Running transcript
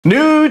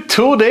New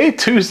Tool Day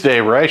Tuesday,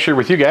 where I share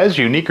with you guys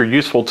unique or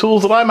useful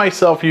tools that I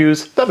myself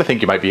use that I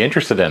think you might be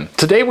interested in.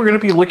 Today we're going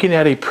to be looking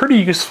at a pretty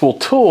useful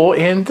tool,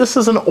 and this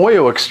is an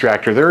oil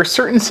extractor. There are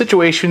certain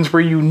situations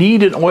where you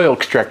need an oil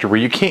extractor, where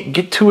you can't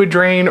get to a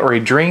drain or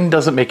a drain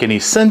doesn't make any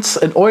sense.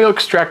 An oil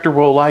extractor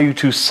will allow you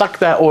to suck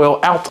that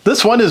oil out.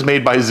 This one is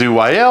made by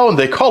ZOOYL, and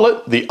they call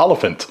it the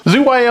Elephant.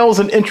 ZOOYL is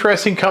an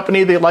interesting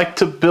company. They like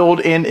to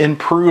build and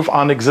improve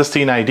on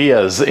existing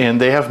ideas,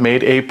 and they have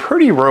made a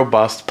pretty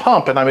robust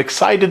pump, and I'm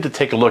excited to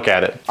take a look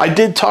at it. I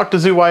did talk to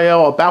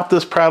ZOOYL about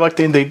this product,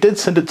 and they did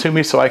send it to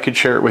me so I could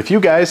share it with you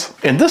guys.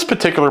 And this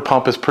particular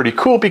pump is pretty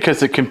cool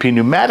because it can be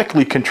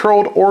pneumatically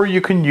controlled, or you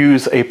can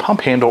use a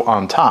pump handle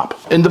on top.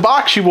 In the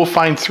box you will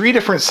find 3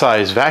 different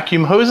size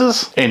vacuum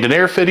hoses and an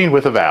air fitting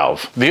with a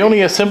valve. The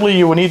only assembly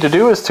you will need to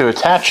do is to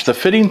attach the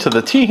fitting to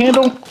the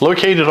T-handle.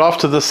 Located off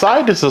to the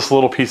side is this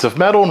little piece of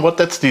metal, and what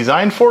that's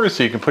designed for is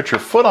so you can put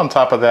your foot on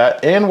top of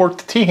that and work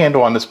the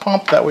T-handle on this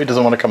pump. That way it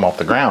doesn't want to come off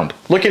the ground.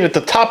 Looking at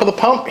the top of the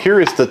pump, here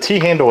is the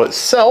T-handle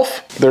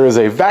itself. There is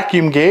a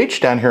vacuum gauge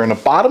down here in the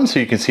bottom so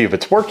you can see if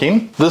it's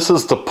working. This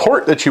is the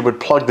port that you would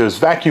plug those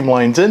vacuum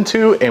lines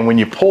into, and when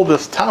you pull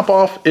this top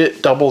off,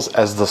 it doubles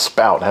as the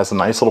spout. It has a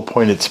nice little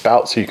pointed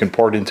spout so you can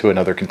pour it into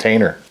another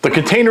container. The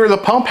container of the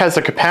pump has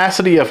a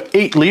capacity of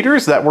 8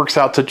 liters. That works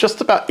out to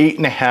just about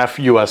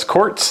 8.5 US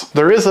quarts.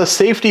 There is a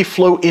safety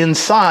flow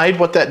inside.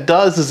 What that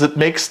does is it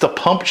makes the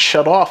pump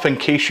shut off in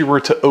case you were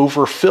to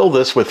overfill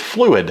this with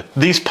fluid.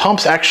 These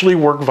pumps actually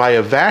work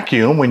via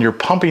vacuum. When you're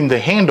pumping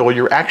the handle,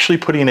 you're actually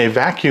putting a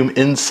vacuum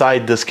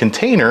inside this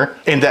container,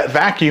 and that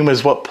vacuum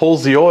is what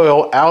pulls the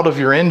oil out of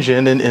your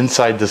engine and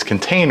inside this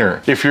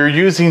container. If you're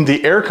using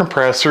the air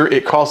compressor,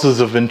 it causes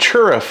a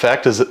Ventura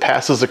effect as it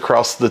passes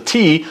across the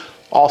T,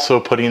 also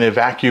putting a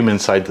vacuum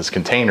inside this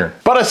container.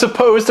 But I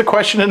suppose the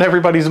question in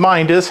everybody's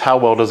mind is, how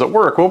well does it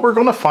work? Well, we're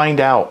gonna find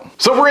out.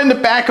 So we're in the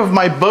back of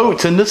my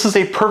boat, and this is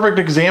a perfect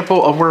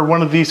example of where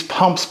one of these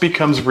pumps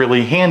becomes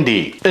really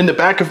handy. In the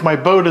back of my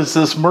boat is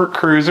this Merc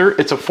Cruiser.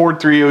 It's a Ford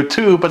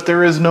 302, but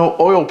there is no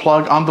oil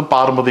plug on the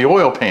bottom of the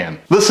oil pan.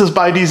 This is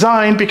by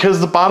design because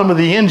the bottom of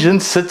the engine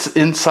sits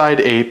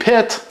inside a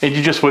pit, and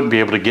you just wouldn't be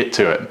able to get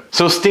to it.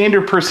 So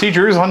standard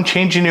procedures on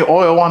changing the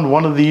oil on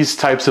one of these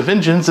types of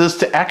engines is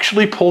to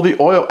actually pull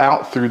the oil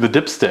out through the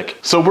dipstick.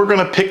 So we're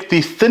gonna pick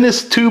the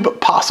thinnest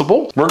tube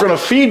possible. We're gonna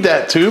feed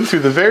that tube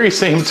through the very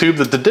same tube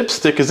that the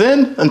dipstick is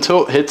in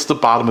until it hits the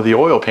bottom of the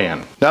oil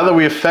pan. Now that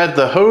we have fed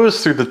the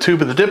hose through the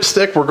tube of the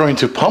dipstick, we're going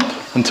to pump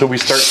until we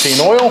start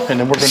seeing oil, and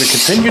then we're going to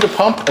continue to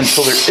pump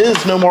until there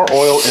is no more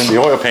oil in the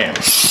oil pan.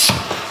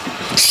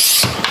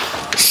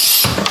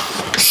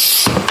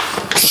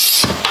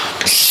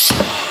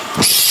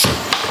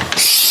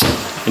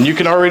 And you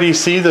can already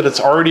see that it's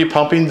already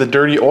pumping the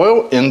dirty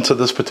oil into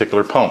this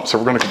particular pump. So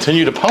we're going to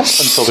continue to pump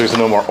until there's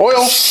no more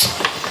oil.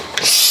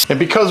 And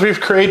because we've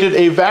created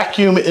a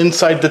vacuum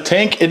inside the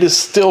tank, it is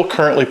still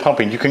currently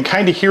pumping. You can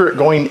kind of hear it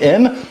going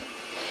in,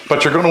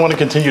 but you're going to want to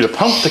continue to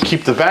pump to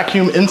keep the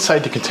vacuum inside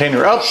the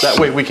container up. That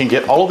way we can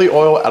get all of the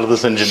oil out of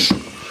this engine.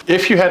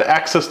 If you had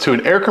access to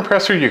an air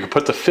compressor, you could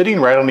put the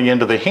fitting right on the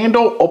end of the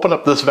handle, open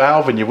up this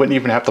valve, and you wouldn't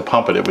even have to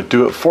pump it. It would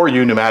do it for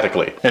you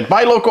pneumatically. And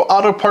my local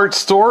auto parts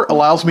store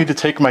allows me to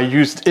take my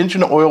used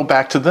engine oil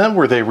back to them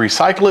where they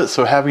recycle it,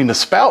 so having the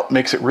spout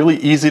makes it really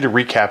easy to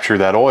recapture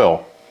that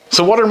oil.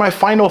 So what are my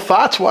final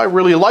thoughts? Well, I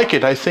really like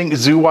it. I think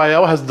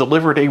ZOOYL has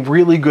delivered a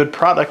really good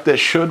product that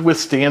should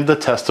withstand the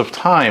test of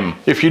time.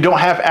 If you don't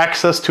have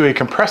access to a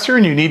compressor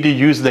and you need to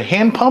use the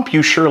hand pump,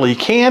 you surely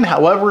can.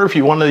 However, if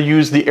you want to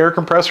use the air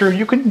compressor,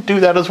 you can do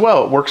that as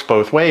well. It works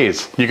both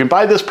ways. You can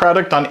buy this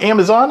product on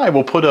Amazon. I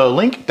will put a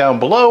link down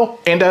below.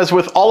 And as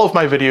with all of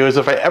my videos,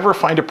 if I ever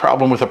find a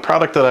problem with a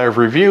product that I've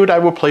reviewed, I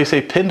will place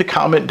a pinned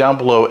comment down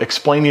below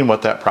explaining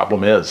what that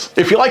problem is.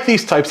 If you like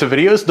these types of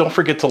videos, don't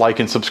forget to like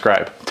and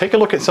subscribe. Take a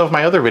look at some of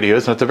my other videos,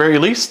 and at the very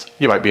least,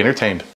 you might be entertained.